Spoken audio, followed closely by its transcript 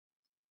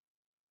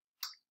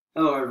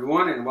Hello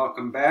everyone and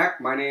welcome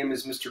back. My name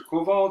is Mr.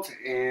 Cobalt,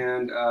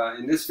 and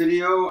in this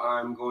video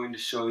I'm going to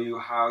show you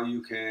how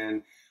you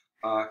can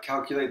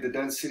calculate the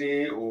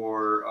density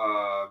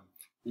or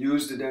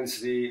use the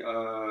density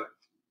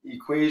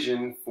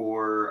equation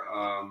for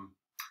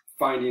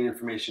finding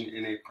information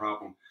in a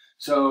problem.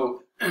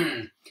 So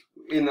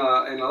in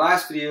the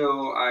last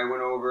video I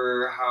went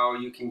over how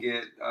you can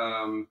get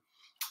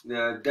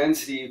the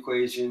density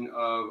equation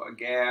of a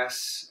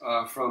gas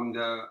from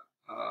the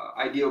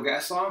ideal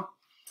gas law.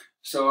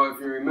 So if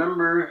you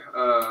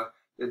remember,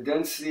 the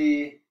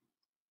density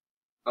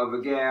of a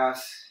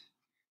gas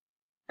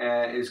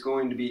is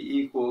going to be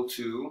equal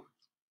to,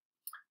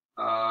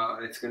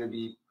 it's going to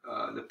be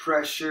the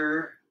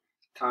pressure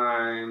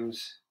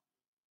times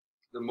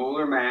the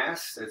molar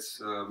mass,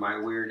 that's my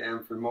weird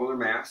M for molar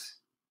mass,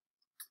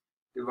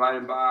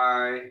 divided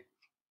by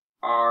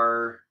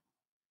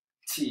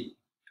RT.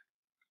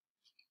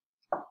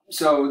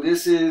 So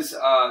this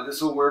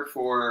will work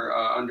for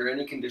under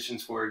any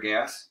conditions for a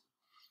gas.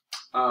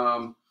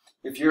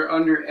 If you're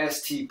under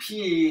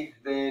STP,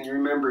 then you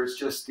remember it's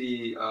just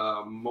the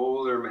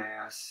molar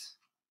mass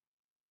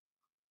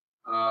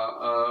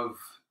of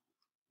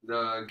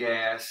the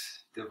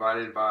gas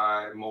divided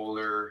by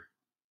molar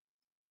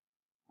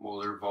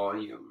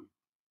volume.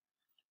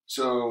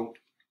 So,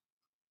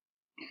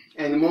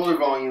 and the molar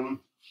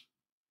volume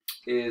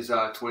is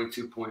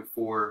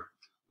 22.4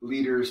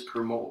 liters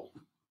per mole.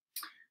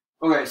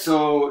 Okay,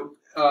 so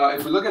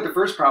if we look at the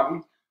first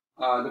problem,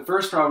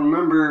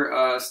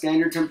 remember,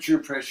 standard temperature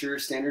and pressure.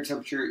 Standard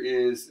temperature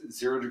is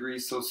 0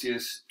 degrees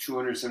Celsius,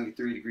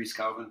 273 degrees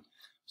Kelvin.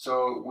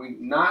 So we're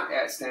not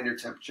at standard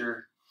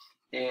temperature,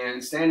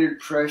 and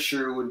standard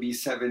pressure would be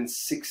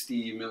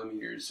 760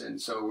 millimeters,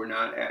 and so we're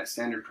not at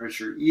standard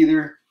pressure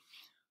either.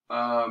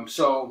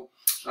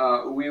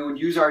 We would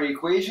use our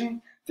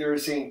equation. They're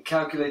saying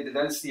calculate the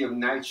density of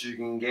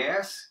nitrogen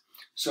gas.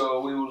 So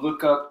we will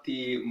look up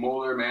the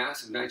molar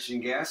mass of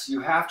nitrogen gas.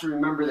 You have to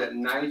remember that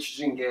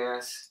nitrogen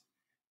gas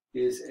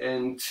is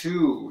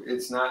N2.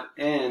 It's not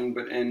N,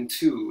 but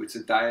N2. It's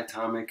a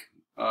diatomic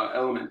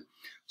element.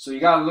 So you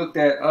got to look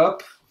that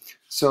up.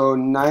 So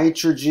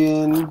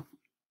nitrogen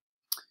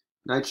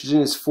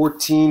is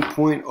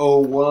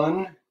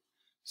 14.01.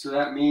 So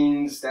that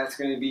means that's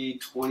going to be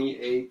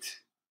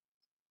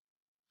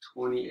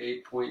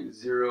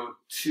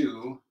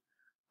 28.02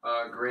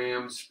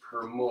 grams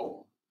per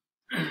mole.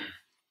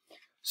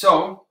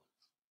 So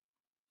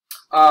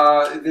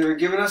they're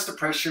giving us the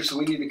pressure, so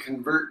we need to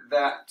convert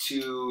that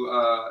to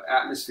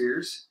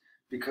atmospheres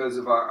because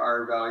of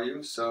our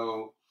value.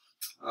 So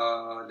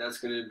that's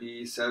going to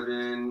be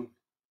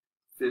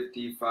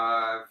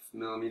 755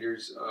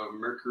 millimeters of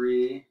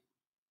mercury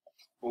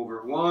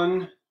over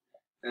 1.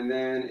 And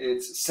then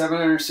it's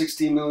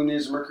 760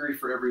 millimeters of mercury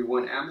for every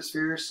 1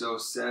 atmosphere. So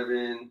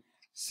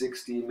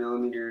 760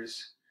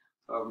 millimeters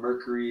of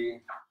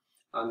mercury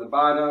on the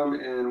bottom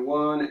and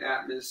 1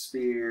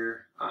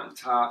 atmosphere on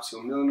top.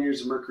 So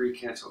millimeters of mercury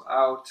cancel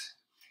out.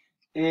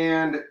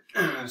 And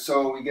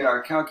so we get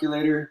our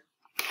calculator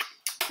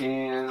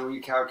and we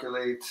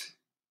calculate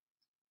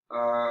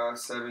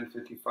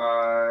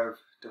 755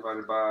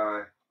 divided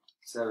by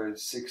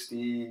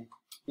 760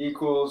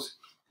 equals,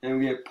 and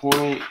we get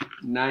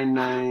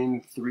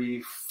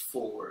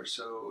 0.9934.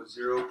 So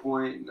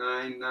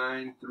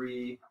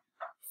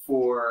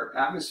 0.9934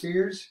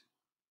 atmospheres.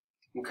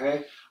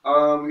 Okay,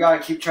 we got to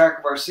keep track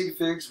of our sig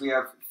figs. We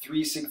have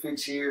 3 sig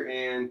figs here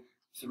and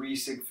 3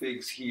 sig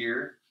figs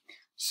here.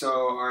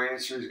 So our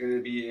answer is going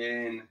to be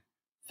in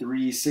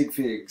 3 sig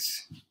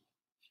figs.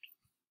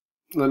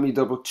 Let me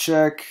double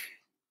check.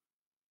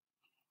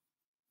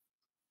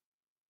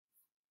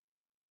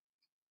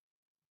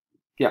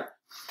 Yeah.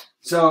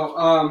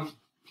 So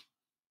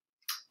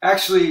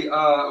actually,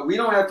 we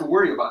don't have to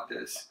worry about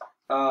this.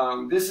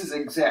 This is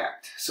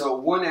exact. So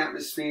 1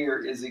 atmosphere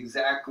is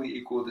exactly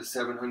equal to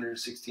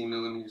 716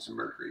 millimeters of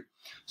mercury.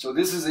 So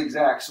this is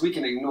exact, so we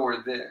can ignore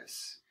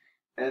this.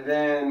 And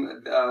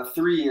then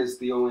 3 is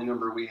the only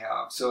number we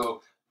have.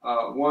 So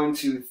 1,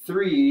 2,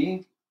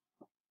 3.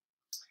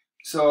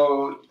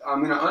 So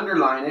I'm going to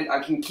underline it. I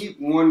can keep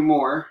 1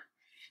 more,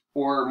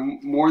 or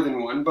more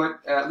than 1,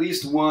 but at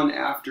least 1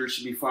 after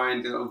should be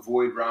fine to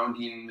avoid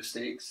rounding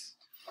mistakes.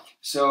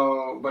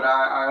 So, but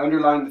I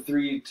underlined the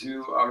 3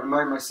 to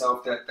remind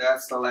myself that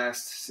that's the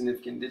last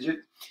significant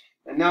digit.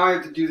 And now I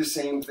have to do the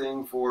same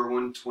thing for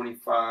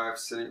 125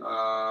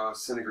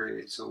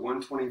 centigrade. So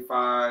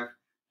 125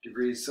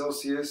 degrees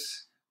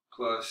Celsius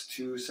plus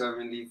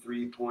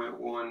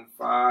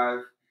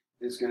 273.15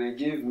 is going to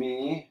give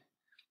me,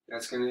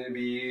 that's going to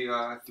be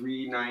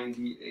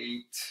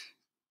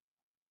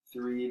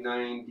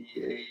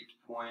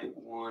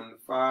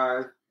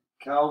 398.15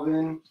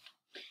 Kelvin.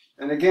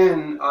 And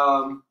again,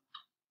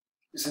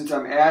 since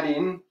I'm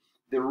adding,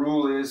 the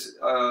rule is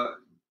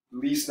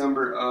least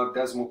number of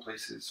decimal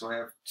places. So I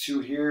have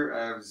 2 here,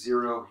 I have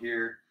 0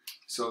 here.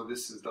 So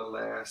this is the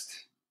last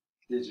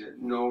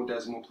digit, no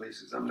decimal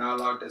places. I'm not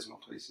allowed decimal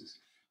places.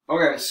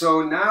 Okay,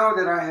 so now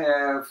that I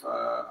have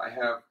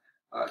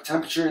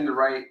temperature in the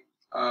right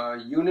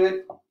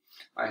unit,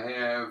 I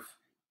have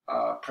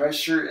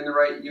pressure in the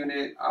right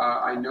unit.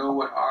 I know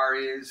what R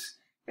is,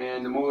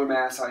 and the molar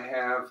mass I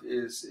have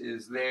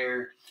is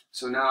there.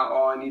 So now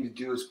all I need to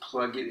do is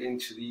plug it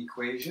into the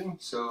equation.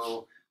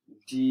 So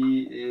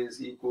D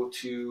is equal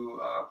to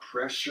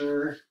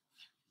pressure,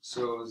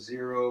 so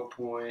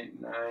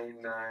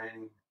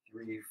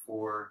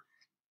 0.9934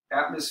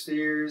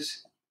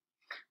 atmospheres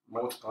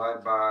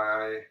multiplied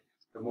by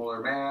the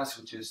molar mass,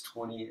 which is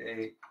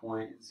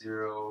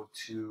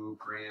 28.02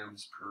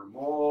 grams per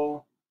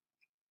mole,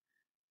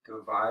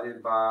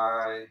 divided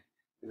by,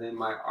 and then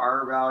my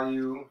R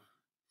value,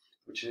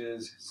 which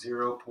is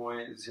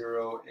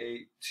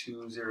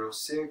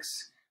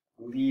 0.08206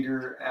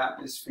 liter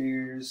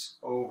atmospheres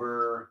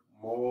over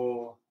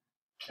mole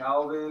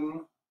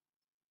Kelvin,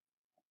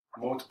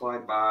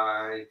 multiplied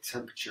by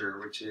temperature,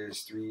 which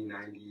is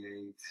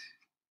 398.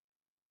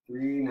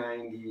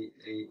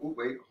 398. Oh,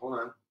 wait, hold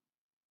on.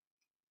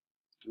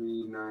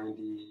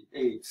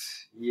 398.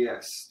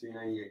 Yes,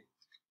 398.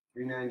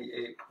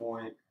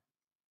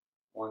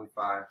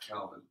 398.15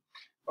 Kelvin.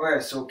 Okay,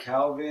 so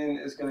Kelvin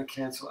is going to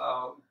cancel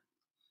out.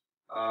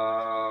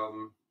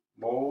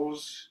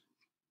 Moles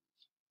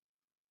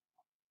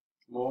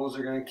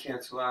are going to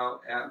cancel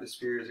out.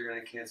 Atmospheres are going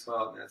to cancel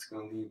out. And that's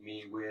going to leave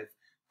me with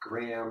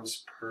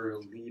grams per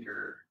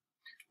liter.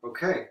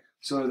 Okay,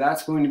 so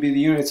that's going to be the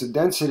units of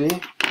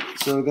density.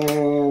 So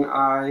then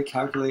I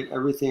calculate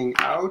everything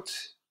out.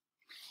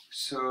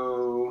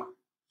 So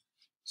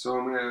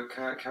I'm going to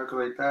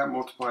calculate that,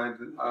 multiply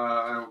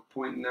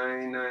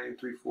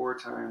 0.9934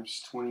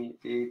 times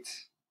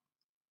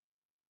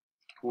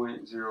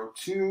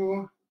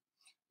 28.02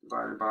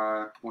 divided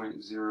by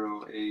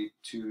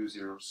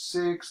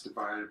 0.08206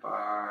 divided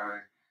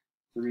by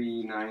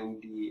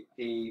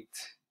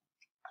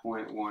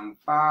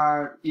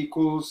 398.15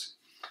 equals,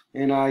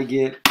 and I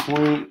get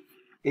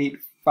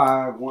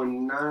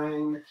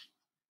 0.8519.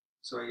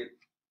 So I get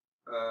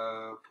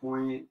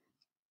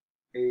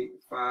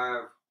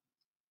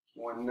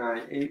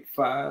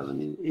 0.851985. Let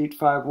me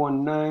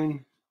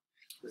 8519.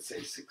 Let's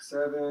say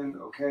 67.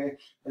 Okay,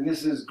 and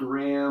this is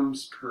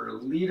grams per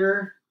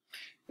liter.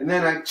 And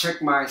then I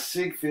check my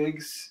sig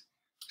figs.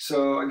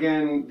 So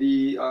again,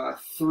 the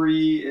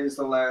 3 is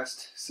the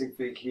last sig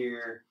fig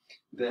here.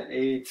 The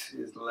 8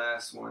 is the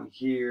last one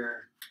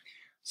here.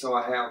 So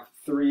I have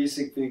 3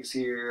 sig figs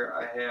here.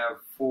 I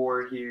have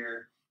 4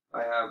 here.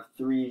 I have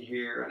 3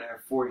 here, and I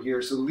have 4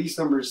 here. So the least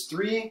number is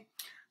 3.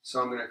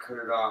 So I'm going to cut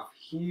it off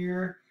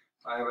here.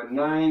 I have a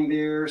 9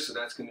 there, so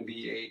that's going to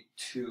be a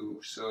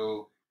 2.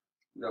 So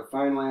the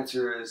final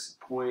answer is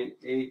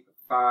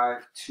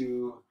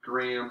 0.852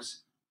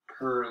 grams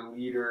per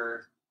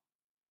liter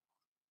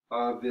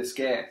of this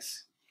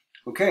gas.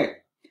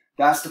 Okay,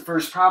 that's the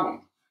first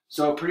problem.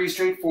 So pretty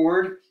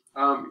straightforward.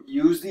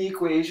 Use the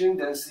equation.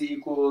 Density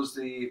equals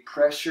the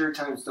pressure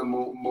times the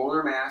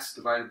molar mass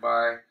divided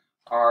by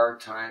R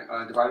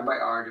divided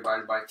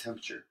by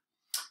temperature.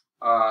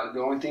 The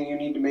only thing you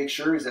need to make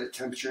sure is that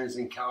temperature is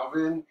in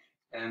Kelvin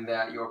and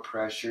that your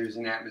pressure is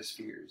in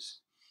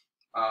atmospheres.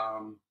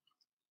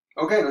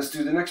 Okay, let's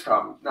do the next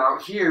problem. Now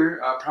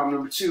here, problem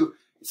number 2,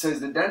 it says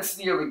the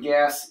density of a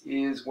gas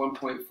is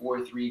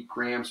 1.43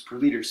 grams per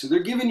liter. So they're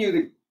giving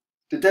you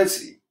the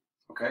density,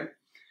 okay?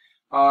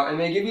 And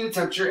they give you the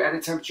temperature at a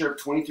temperature of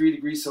 23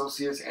 degrees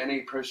Celsius and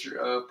a pressure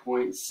of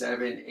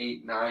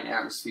 0.789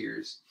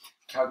 atmospheres.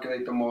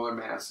 Calculate the molar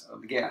mass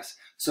of the gas.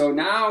 So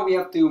now we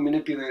have to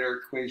manipulate our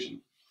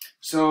equation.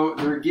 So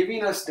they're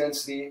giving us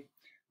density.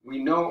 We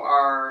know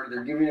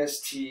they're giving us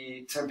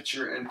T,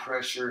 temperature and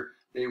pressure.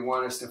 They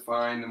want us to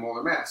find the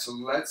molar mass. So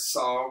let's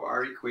solve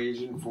our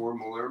equation for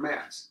molar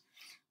mass.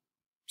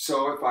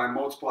 So if I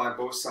multiply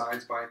both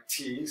sides by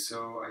T,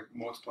 so I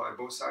multiply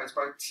both sides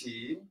by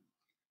T,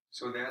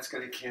 so that's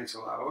going to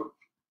cancel out.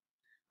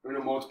 I'm going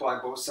to multiply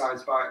both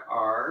sides by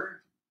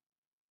R,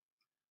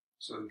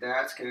 so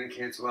that's going to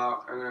cancel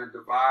out. I'm going to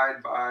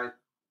divide by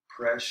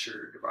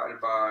pressure,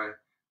 divided by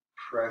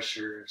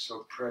pressure,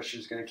 so pressure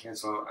is going to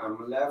cancel out.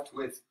 I'm left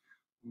with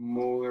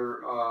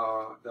molar,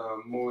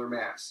 the molar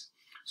mass.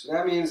 So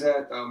that means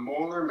that the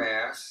molar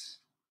mass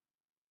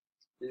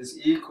is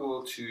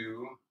equal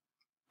to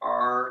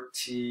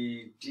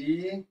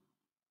RTD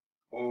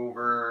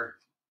over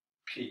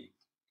P.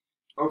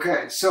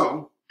 Okay,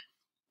 so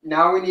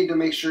now we need to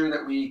make sure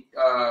that we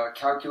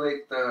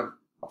calculate the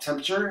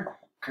temperature,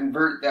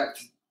 convert that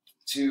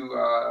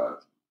to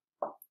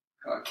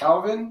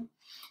Kelvin,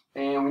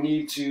 and we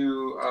need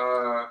to,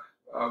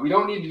 we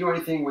don't need to do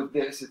anything with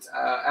this, it's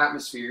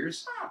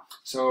atmospheres,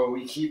 so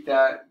we keep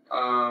that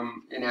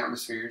in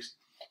atmospheres,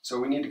 so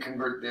we need to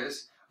convert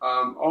this.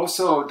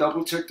 Also,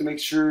 double check to make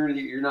sure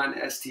that you're not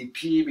an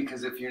STP,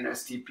 because if you're an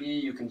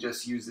STP, you can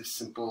just use this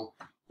simple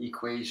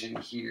equation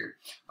here.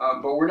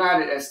 But we're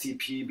not at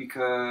STP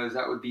because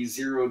that would be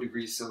 0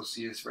 degrees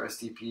Celsius for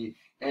STP,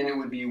 and it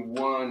would be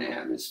 1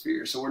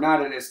 atmosphere. So we're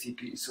not at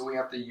STP, so we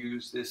have to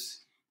use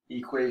this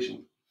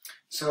equation.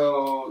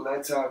 So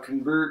let's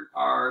convert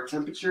our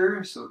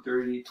temperature. So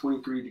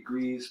 23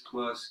 degrees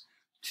plus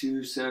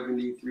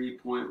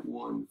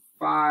 273.15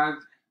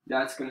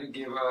 That's going to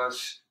give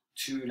us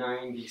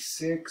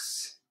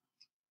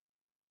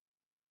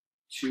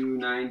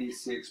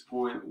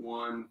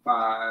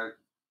 296.15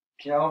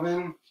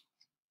 Kelvin.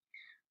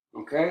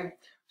 Okay,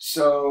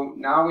 so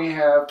now we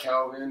have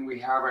Kelvin, we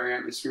have our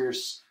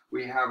atmospheres,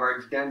 we have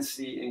our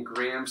density in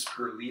grams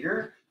per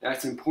liter.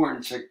 That's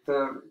important. Check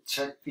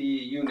the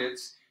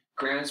units.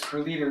 Grams per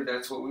liter,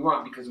 that's what we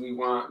want, because we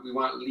want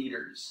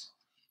liters.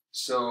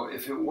 So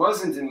if it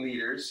wasn't in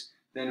liters,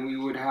 then we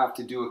would have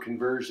to do a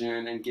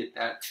conversion and get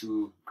that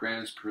to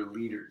grams per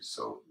liter.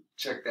 So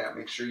check that,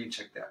 make sure you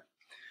check that.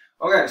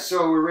 Okay,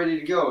 so we're ready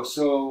to go.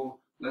 So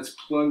let's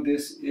plug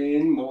this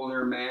in.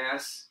 Molar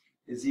mass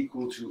is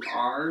equal to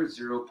R,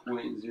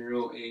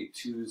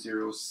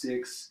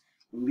 0.08206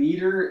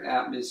 liter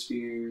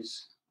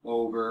atmospheres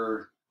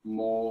over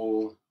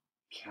mole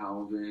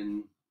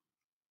Kelvin,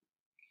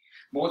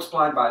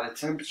 multiplied by the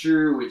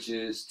temperature, which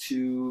is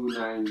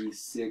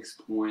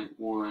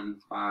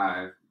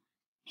 296.15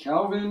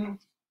 Kelvin,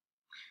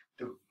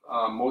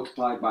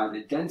 multiplied by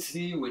the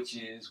density, which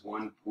is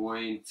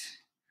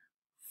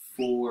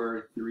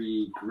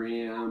 1.43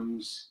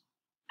 grams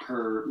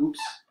per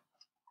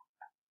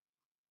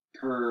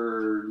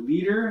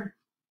liter,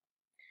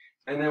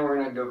 and then we're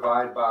going to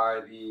divide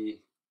by the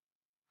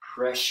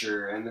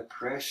pressure, and the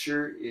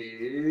pressure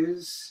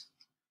is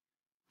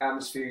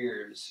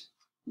atmospheres,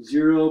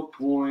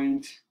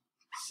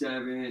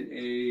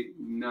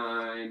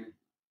 0.789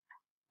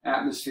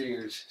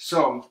 atmospheres.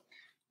 So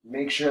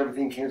make sure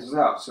everything cancels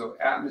out. So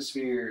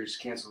atmospheres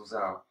cancels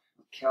out,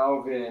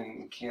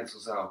 Kelvin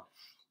cancels out.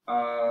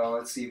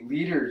 Let's see,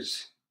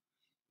 liters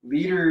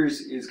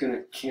is going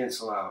to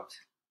cancel out.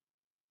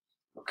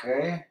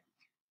 Okay,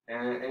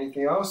 and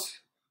anything else?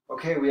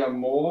 Okay, we have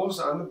moles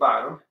on the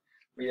bottom,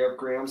 we have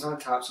grams on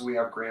top, so we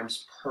have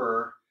grams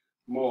per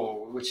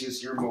mole, which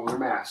is your molar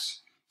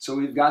mass. So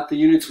we've got the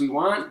units we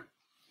want.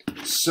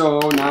 So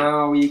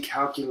now we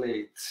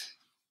calculate.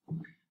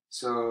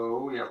 So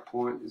we have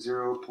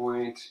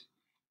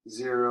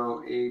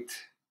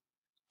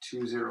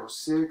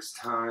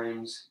 0.08206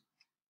 times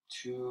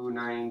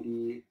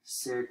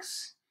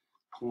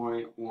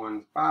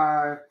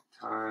 296.15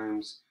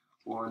 times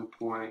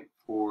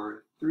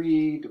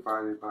 1.43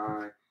 divided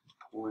by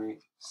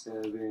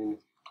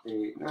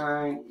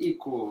 0.789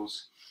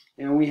 equals,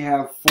 and we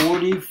have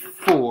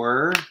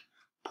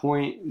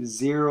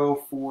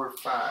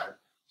 44.045.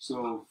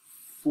 So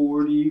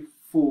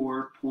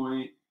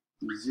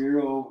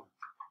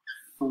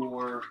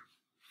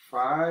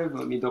 44.045.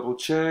 Let me double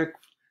check.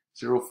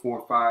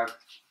 045.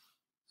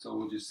 So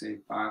we'll just say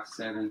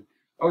 57.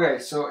 Okay,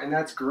 so and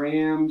that's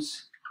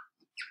grams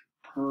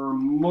per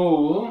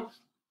mole.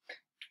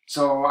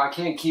 So I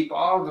can't keep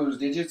all those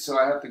digits, so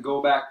I have to go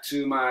back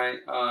to my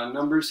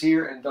numbers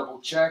here and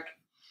double check.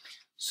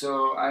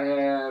 So I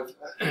have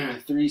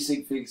 3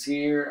 sig figs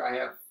here, I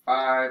have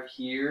 5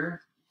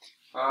 here.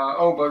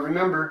 Oh, but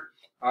remember,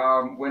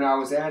 when I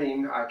was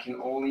adding, I can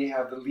only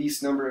have the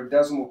least number of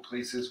decimal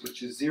places,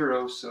 which is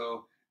 0,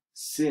 so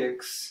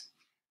 6.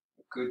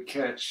 Good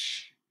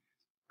catch.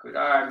 Good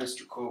eye,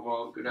 Mr.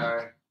 Koval, good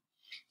eye.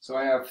 So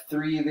I have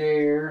 3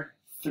 there,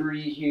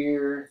 3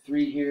 here,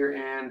 3 here,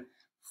 and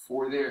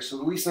 4 there. So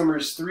the least number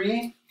is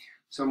 3.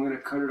 So I'm going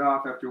to cut it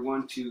off after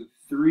 1, 2,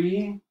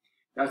 3.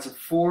 That's a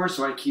 4,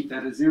 so I keep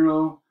that as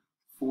 0.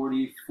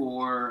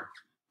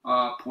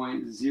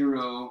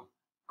 44.0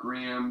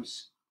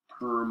 grams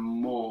per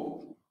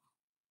mole.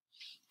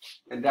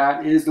 And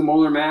that is the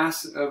molar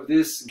mass of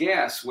this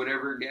gas,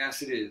 whatever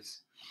gas it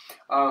is.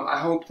 I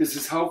hope this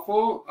is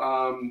helpful.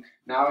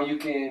 Now you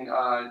can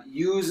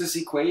use this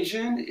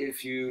equation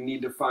if you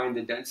need to find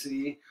the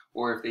density,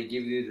 or if they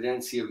give you the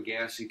density of a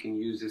gas, you can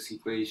use this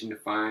equation to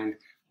find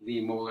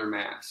the molar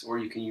mass, or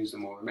you can use the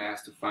molar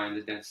mass to find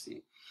the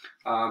density.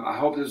 I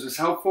hope this was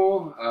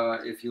helpful.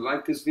 If you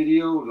like this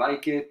video,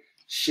 like it,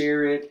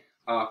 share it,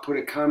 put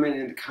a comment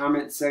in the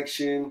comment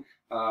section,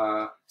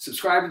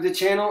 subscribe to the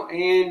channel,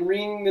 and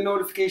ring the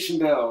notification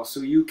bell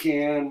so you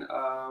can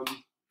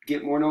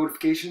get more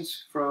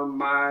notifications from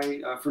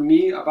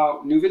me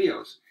about new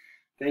videos.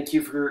 Thank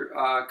you for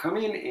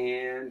coming,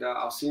 and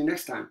I'll see you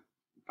next time.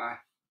 Bye.